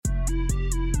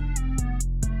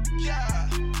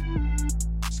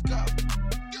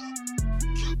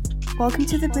Welcome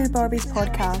to the Blue Barbies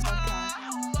podcast.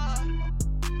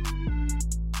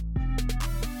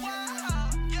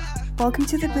 Welcome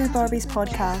to the Blue Barbies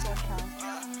podcast.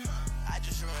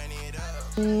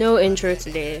 No intro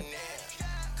today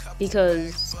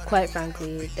because, quite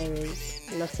frankly, there is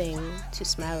nothing to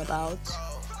smile about,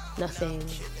 nothing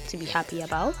to be happy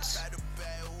about,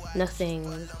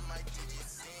 nothing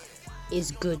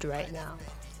is good right now,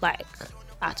 like,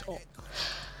 at all.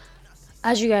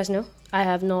 As you guys know, I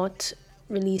have not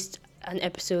released an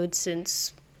episode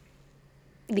since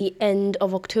the end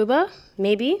of October,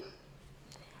 maybe.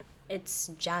 It's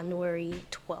January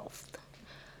 12th.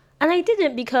 And I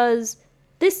didn't because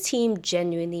this team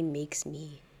genuinely makes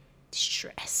me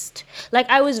stressed. Like,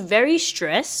 I was very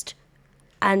stressed,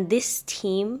 and this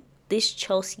team, this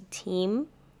Chelsea team,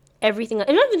 everything,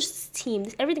 and not even just this team,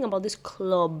 everything about this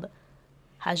club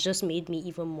has just made me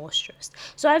even more stressed.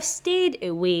 So I've stayed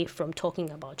away from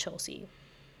talking about Chelsea.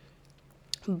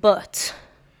 But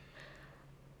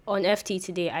on FT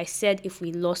today, I said if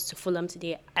we lost to Fulham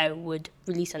today, I would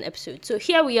release an episode. So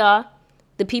here we are.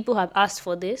 The people have asked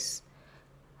for this.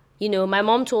 You know, my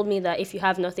mom told me that if you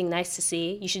have nothing nice to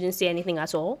say, you shouldn't say anything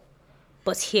at all.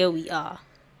 But here we are.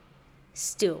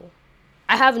 Still.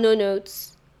 I have no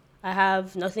notes. I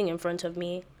have nothing in front of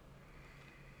me.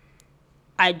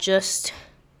 I just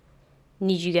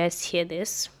need you guys to hear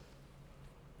this.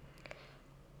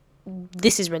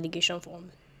 This is relegation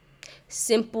form.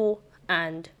 Simple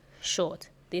and short.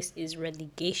 This is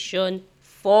relegation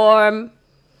form.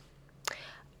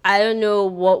 I don't know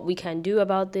what we can do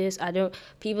about this.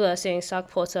 People are saying sack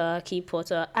Potter, keep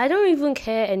Potter. I don't even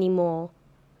care anymore.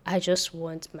 I just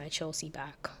want my Chelsea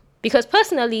back. Because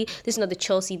personally, this is not the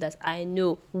Chelsea that I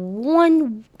know.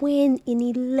 1 win in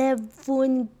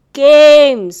 11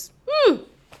 games.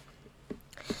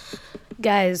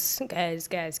 Guys.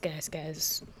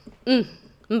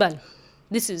 Mban,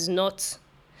 this is not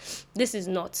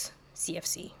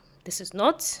CFC. This is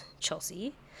not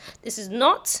Chelsea. This is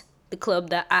not the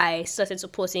club that I started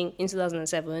supporting in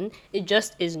 2007. It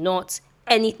just is not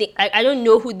anything. I don't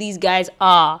know who these guys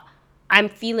are. I'm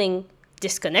feeling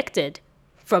disconnected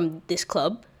from this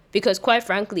club because, quite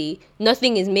frankly,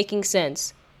 nothing is making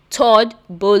sense. Todd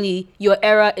Boehly, your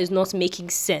era is not making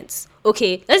sense.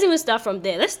 Okay, let's even start from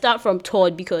there. Let's start from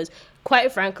Todd because, quite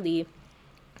frankly,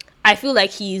 I feel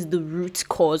like he is the root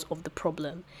cause of the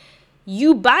problem.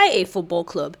 You buy a football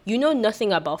club, you know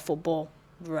nothing about football,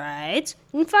 right?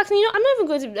 In fact, you know, I'm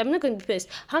not going to be pissed.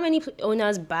 How many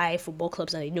owners buy football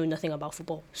clubs and they know nothing about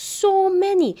football? So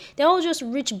many. They're all just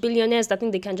rich billionaires that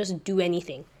think they can just do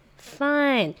anything.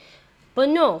 Fine. But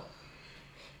no.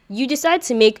 You decide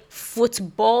to make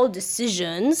football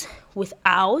decisions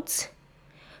without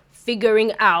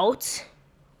figuring out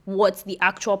what the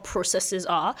actual processes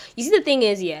are. You see, the thing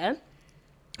is, yeah,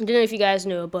 I don't know if you guys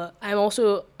know, but I'm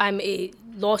a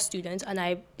law student, and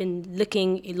I've been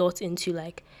looking a lot into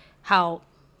like how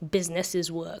businesses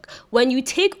work. When you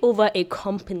take over a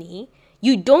company,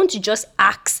 you don't just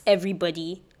ask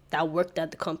everybody that worked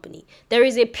at the company. There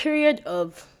is a period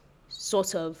of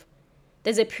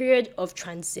there's a period of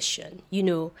transition, you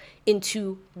know,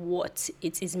 into what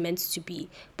it is meant to be.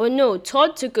 But no,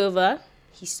 Todd took over.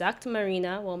 He sacked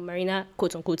Marina. Well, Marina,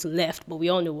 quote unquote, left, but we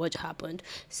all know what happened.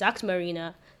 Sacked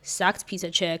Marina, sacked Peter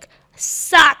Cech,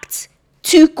 sacked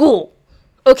Tuchel.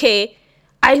 Okay,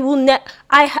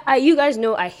 you guys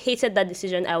know I hated that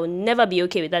decision. I will never be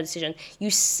okay with that decision. You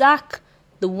sack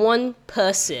the one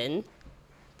person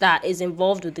that is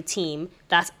involved with the team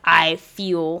that I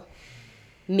feel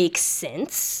makes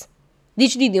sense.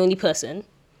 Literally the only person.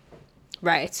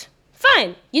 Right.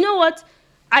 Fine. You know what?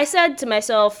 I said to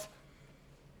myself,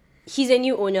 he's a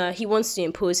new owner. He wants to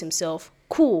impose himself.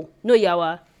 Cool. No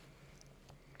yawa.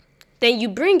 Then you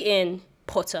bring in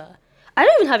Potter. I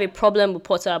don't even have a problem with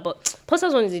Potter, but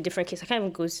Potter's one is a different case. I can't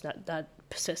even go to that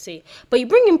per se. But you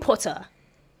bring in Potter,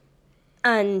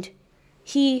 and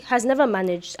he has never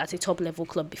managed at a top level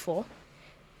club before,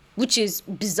 which is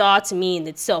bizarre to me in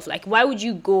itself. Like, why would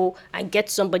you go and get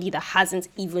somebody that hasn't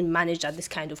even managed at this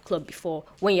kind of club before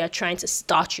when you're trying to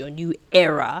start your new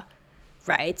era,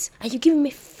 right? And you give him a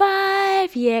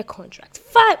 5-year contract.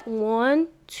 1,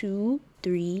 2,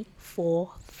 3,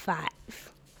 4, 5.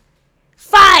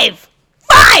 5!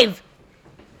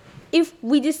 If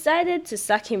we decided to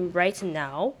sack him right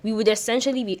now, we would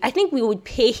essentially I think we would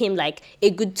pay him like a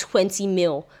good 20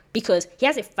 mil because he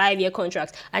has a 5-year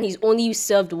contract and he's only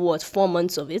served 4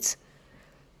 months of it.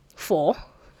 4.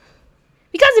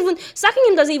 Sacking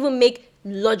him doesn't even make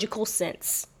logical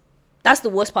sense. That's the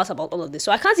worst part about all of this.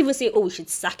 So I can't even say, we should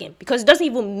sack him because it doesn't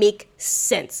even make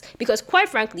sense. Because quite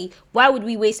frankly, why would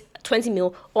we waste 20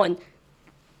 mil on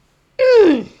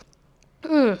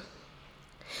To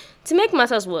make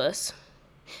matters worse,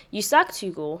 you sacked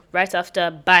Hugo right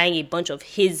after buying a bunch of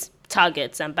his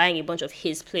targets and buying a bunch of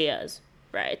his players,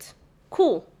 right?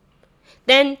 Cool.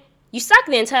 Then you sack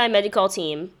the entire medical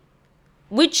team,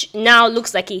 which now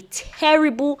looks like a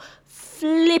terrible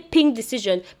flipping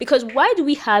decision, because why do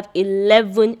we have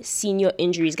 11 senior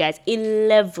injuries, guys?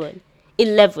 11.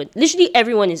 Literally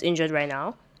everyone is injured right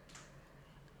now,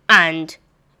 and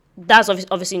that's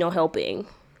obviously not helping.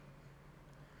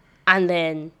 And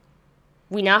then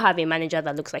we now have a manager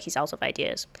that looks like he's out of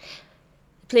ideas.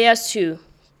 Players too,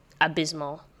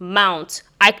 abysmal. Mount,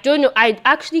 I don't know. I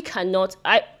actually cannot.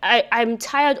 I'm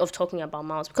tired of talking about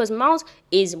Mount, because Mount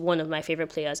is one of my favorite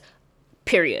players.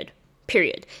 Period.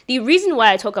 The reason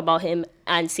why I talk about him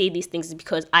and say these things is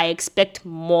because I expect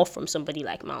more from somebody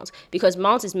like Mount. Because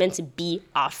Mount is meant to be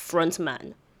our front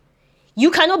man.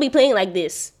 You cannot be playing like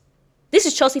this. This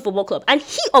is Chelsea Football Club, and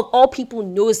he of all people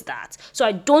knows that. So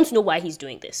I don't know why he's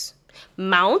doing this.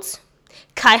 Mount,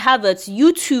 Kai Havertz,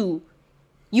 you two.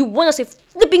 You won us a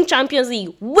flipping Champions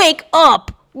League. Wake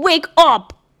up!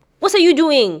 What are you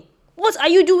doing?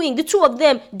 The two of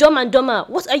them, dumb and dumber.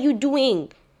 What are you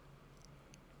doing?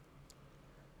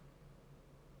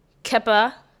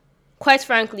 Kepa, quite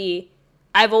frankly,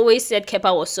 I've always said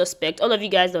Kepa was suspect. All of you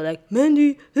guys are like,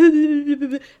 Mendy.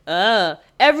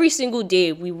 Every single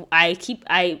day I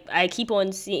keep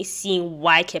on seeing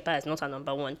why Kepa is not our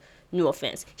number one. No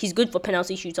offense. He's good for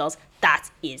penalty shootouts. That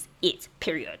is it.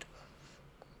 Period.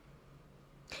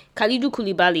 Kalidou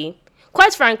Koulibaly.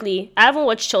 Quite frankly, I haven't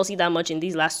watched Chelsea that much in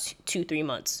these last 2-3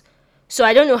 months. So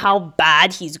I don't know how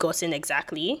bad he's gotten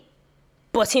exactly.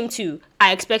 But him too,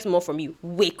 I expect more from you.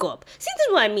 Wake up. See, this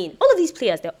is what I mean. All of these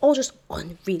players, they're all just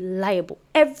unreliable.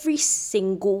 Every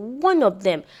single one of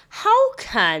them. How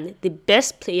can the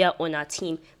best player on our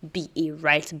team be a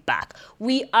right back?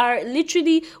 We are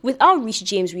literally, without Reece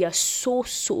James, we are so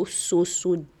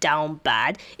down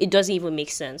bad. It doesn't even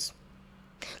make sense.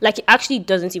 Like, it actually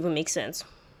doesn't even make sense.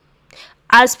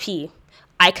 Aspi,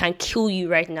 I can kill you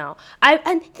right now.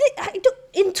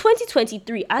 In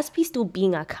 2023, Aspi still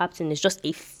being our captain is just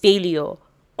a failure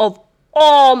of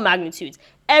all magnitudes.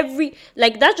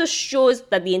 That just shows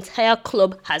that the entire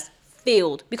club has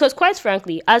failed. Because quite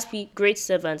frankly, Aspi, great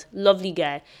servant, lovely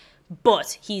guy,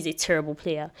 but he's a terrible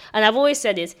player. And I've always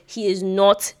said this, he is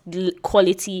not the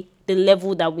quality, the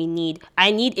level that we need.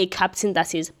 I need a captain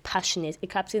that is passionate, a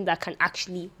captain that can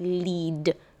actually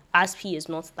lead. Aspi is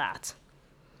not that.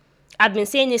 I've been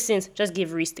saying this since, just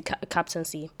give Reece the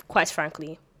captaincy, quite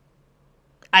frankly.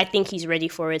 I think he's ready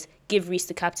for it. Give Reece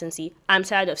the captaincy. I'm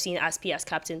tired of seeing Aspi as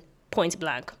captain, point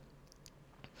blank.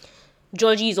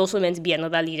 Georgie is also meant to be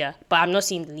another leader, but I'm not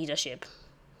seeing the leadership.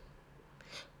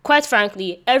 Quite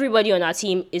frankly, everybody on our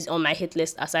team is on my hit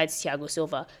list aside Thiago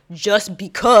Silva, just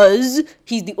because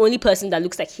he's the only person that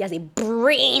looks like he has a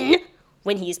brain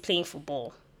when he is playing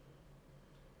football.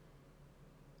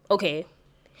 Okay.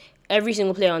 Every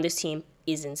single player on this team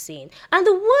is insane. And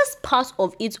the worst part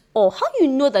of it all, how you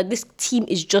know that this team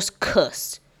is just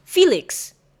cursed?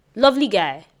 Felix, lovely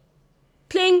guy,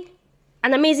 playing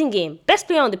an amazing game. Best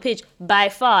player on the pitch by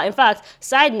far. In fact,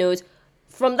 side note,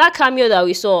 from that cameo that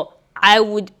we saw, I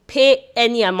would pay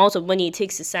any amount of money it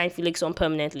takes to sign Felix on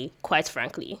permanently, quite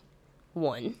frankly.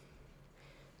 1.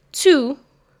 2,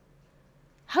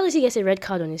 how does he get a red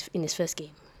card in his first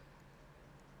game?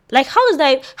 Like, how does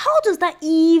that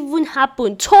even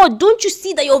happen? Todd, don't you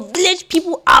see that your village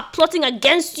people are plotting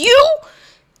against you?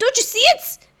 Don't you see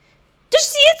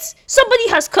it? Somebody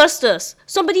has cursed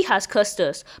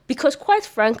us. Because quite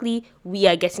frankly, we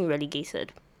are getting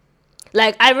relegated.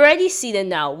 Like, I've already seen it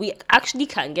now. We actually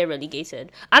can get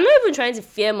relegated. I'm not even trying to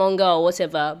fearmonger or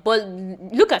whatever, but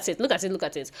look at it.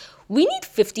 We need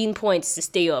 15 points to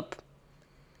stay up.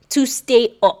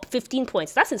 15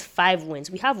 points. That is 5 wins.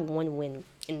 We have 1 win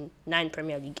in 9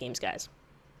 Premier League games, guys.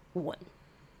 1.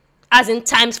 As in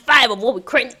times 5 of what we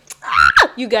currently...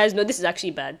 You guys know this is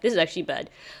actually bad.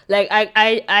 Like,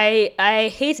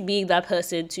 I hate being that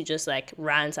person to just, like,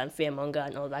 rant and fearmonger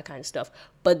and all that kind of stuff.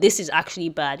 But this is actually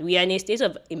bad. We are in a state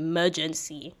of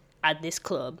emergency at this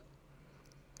club.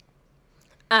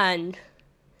 And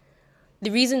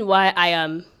the reason why I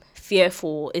am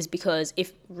fearful is because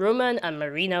if Roman and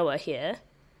Marina were here,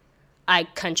 I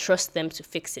can trust them to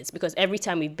fix it, because every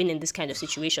time we've been in this kind of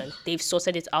situation, they've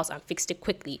sorted it out and fixed it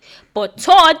quickly. But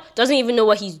Todd doesn't even know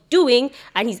what he's doing,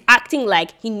 and he's acting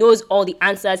like he knows all the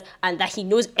answers and that he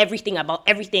knows everything about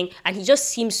everything, and he just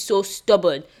seems so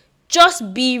stubborn.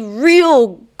 Just be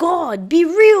real, God, be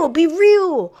real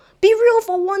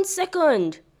for 1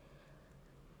 second.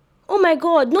 oh my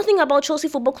God, nothing about Chelsea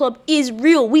Football Club is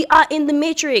real. We are in the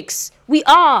Matrix. We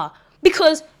are.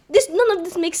 Because none of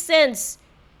this makes sense.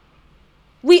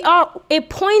 We are a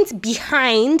point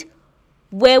behind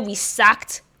where we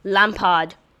sacked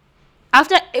Lampard.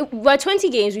 We're 20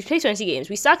 games, we played 20 games.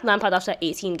 We sacked Lampard after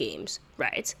 18 games,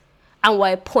 right? And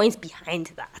we're a point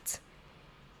behind that.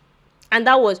 And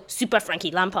that was Super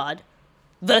Frankie Lampard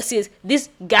versus this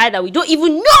guy that we don't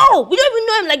even know. We don't even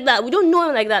know him like that. We don't know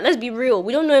him like that. Let's be real.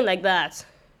 We don't know him like that.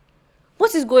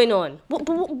 What is going on?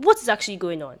 What is actually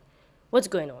going on? What's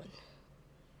going on?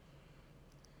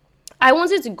 I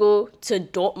wanted to go to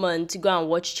Dortmund to go and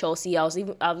watch Chelsea. I was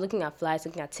looking at flights,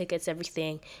 looking at tickets,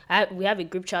 everything. We have a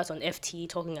group chat on FT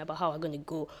talking about how we're going to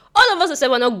go. All of us have said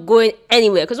we're not going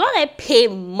anywhere because why would I pay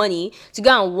money to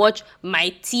go and watch my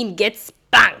team get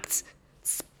spanked?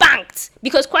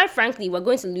 Because quite frankly, we're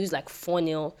going to lose like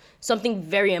 4-0, something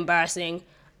very embarrassing.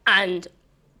 And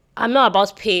I'm not about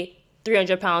to pay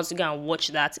 £300 to go and watch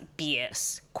that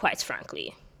BS, quite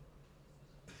frankly.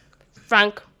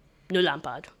 Frank, no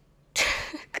Lampard.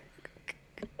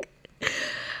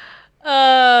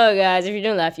 Oh, guys, if you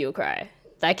don't laugh, you'll cry.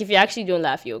 Like, if you actually don't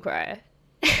laugh, you'll cry.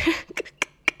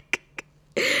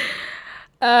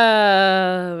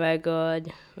 Oh, my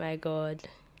God.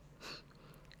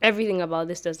 Everything about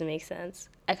this doesn't make sense.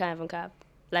 I can't even cap.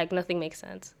 Like, nothing makes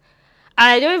sense. And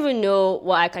I don't even know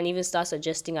what I can even start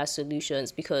suggesting as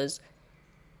solutions because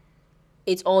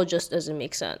it all just doesn't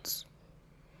make sense.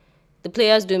 The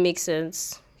players don't make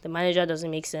sense. The manager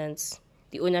doesn't make sense.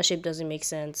 The ownership doesn't make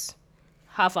sense.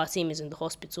 Half our team is in the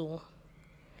hospital.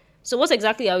 So what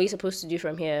exactly are we supposed to do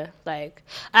from here? Like,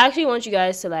 I actually want you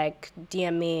guys to, like,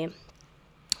 DM me,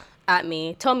 at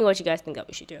me. Tell me what you guys think that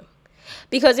we should do.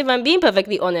 Because if I'm being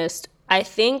perfectly honest, I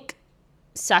think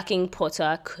sacking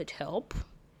Potter could help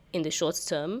in the short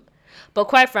term. But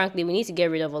quite frankly, we need to get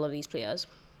rid of all of these players.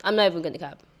 I'm not even going to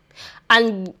cap.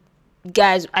 And,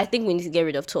 guys, I think we need to get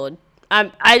rid of Todd.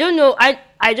 I don't know.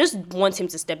 I just want him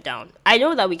to step down. I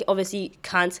know that we obviously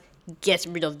can't get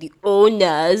rid of the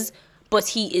owners, but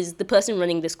he is the person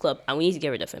running this club, and we need to get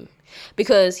rid of him.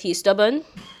 Because he's stubborn,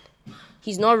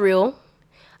 he's not real,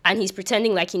 and he's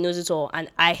pretending like he knows it all, and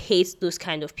I hate those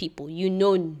kind of people. You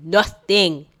know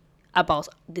nothing about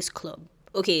this club.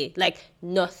 Okay, like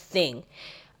nothing.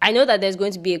 I know that there's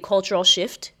going to be a cultural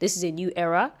shift. This is a new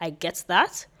era. I get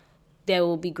that. There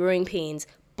will be growing pains,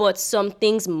 but some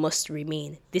things must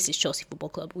remain. This is Chelsea Football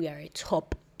Club. We are a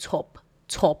top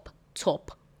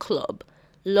club.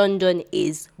 London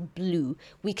is blue.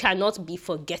 We cannot be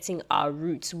forgetting our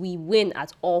roots. We win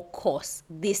at all costs.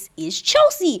 This is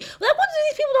Chelsea. Like, what do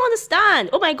these people don't understand?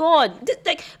 Oh my God.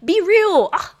 Like, be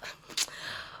real.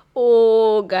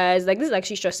 Oh, guys, like, this is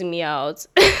actually stressing me out.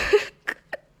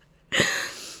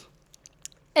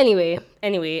 Anyway, I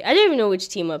don't even know which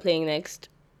team we're playing next.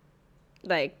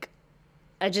 Like,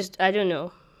 I don't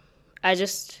know. I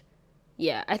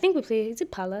think we play, is it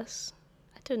Palace?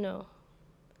 I don't know.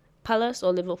 Palace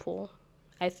or Liverpool,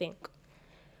 I think.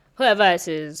 Whoever it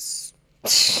is,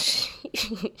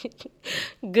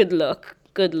 good luck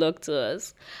to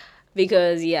us.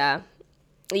 Because, no.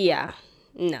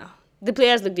 The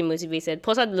players look demotivated.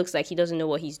 Potter looks like he doesn't know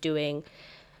what he's doing.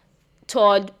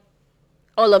 Todd,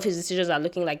 all of his decisions are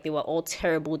looking like they were all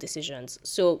terrible decisions.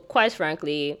 So, quite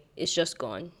frankly, it's just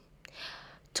gone.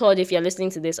 Todd, if you're listening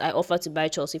to this, I offer to buy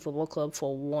Chelsea Football Club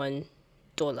for $1.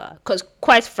 Because,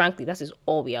 quite frankly, that is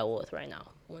all we are worth right now.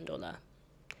 $1.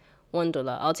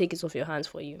 I'll take it off your hands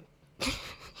for you.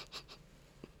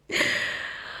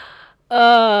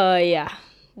 Yeah.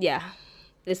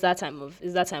 It's that time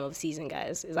of season,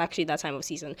 guys. It's actually that time of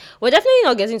season. We're definitely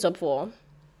not getting top 4.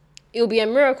 It would be a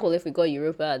miracle if we got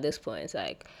Europa at this point. It's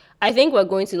like, I think we're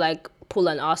going to, like, pull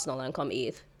an Arsenal and come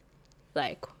 8th.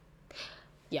 Like,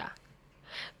 yeah.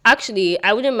 Actually,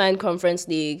 I wouldn't mind Conference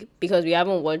League because we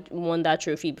haven't won that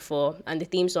trophy before, and the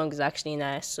theme song is actually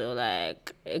nice. So,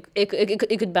 like, it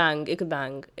could bang. It could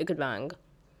bang.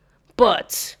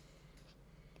 But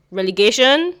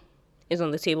relegation is on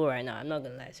the table right now. I'm not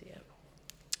gonna lie to you.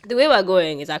 The way we're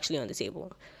going is actually on the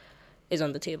table.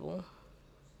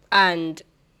 And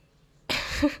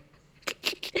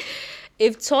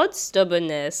if Todd's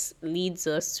stubbornness leads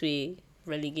us to a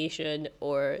relegation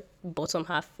or bottom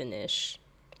half finish,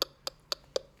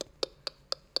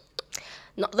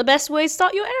 not the best way to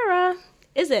start your era,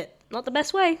 is it? Not the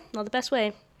best way.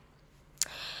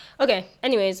 Okay,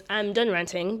 anyways, I'm done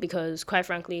ranting because, quite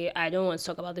frankly, I don't want to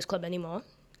talk about this club anymore.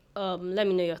 Let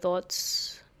me know your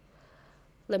thoughts.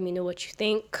 Let me know what you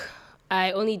think.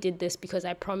 I only did this because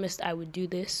I promised I would do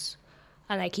this,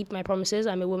 and I keep my promises.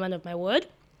 I'm a woman of my word.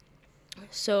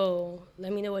 So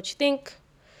let me know what you think.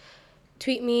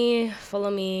 tweet me,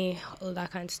 follow me, all that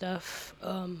kind of stuff.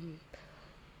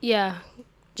 Yeah,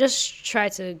 just try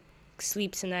to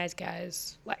sleep tonight,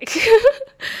 guys. Like,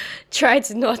 try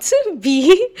to not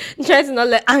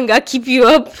let anger keep you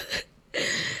up.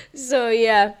 So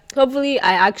yeah, hopefully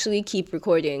I actually keep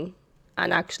recording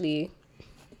and actually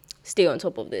stay on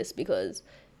top of this, because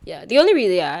yeah, the only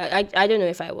reason, I don't know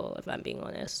if I will, if I'm being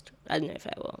honest. I don't know if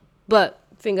I will, but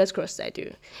fingers crossed I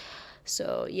do.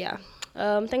 So yeah,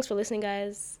 thanks for listening,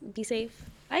 guys. Be safe.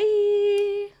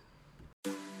 Bye.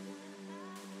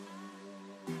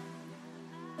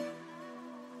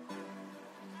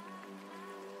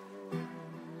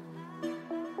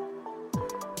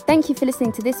 Thank you for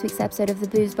listening to this week's episode of The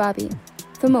Booze Barbie.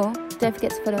 For more, don't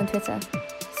forget to follow on Twitter.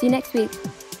 See you next week.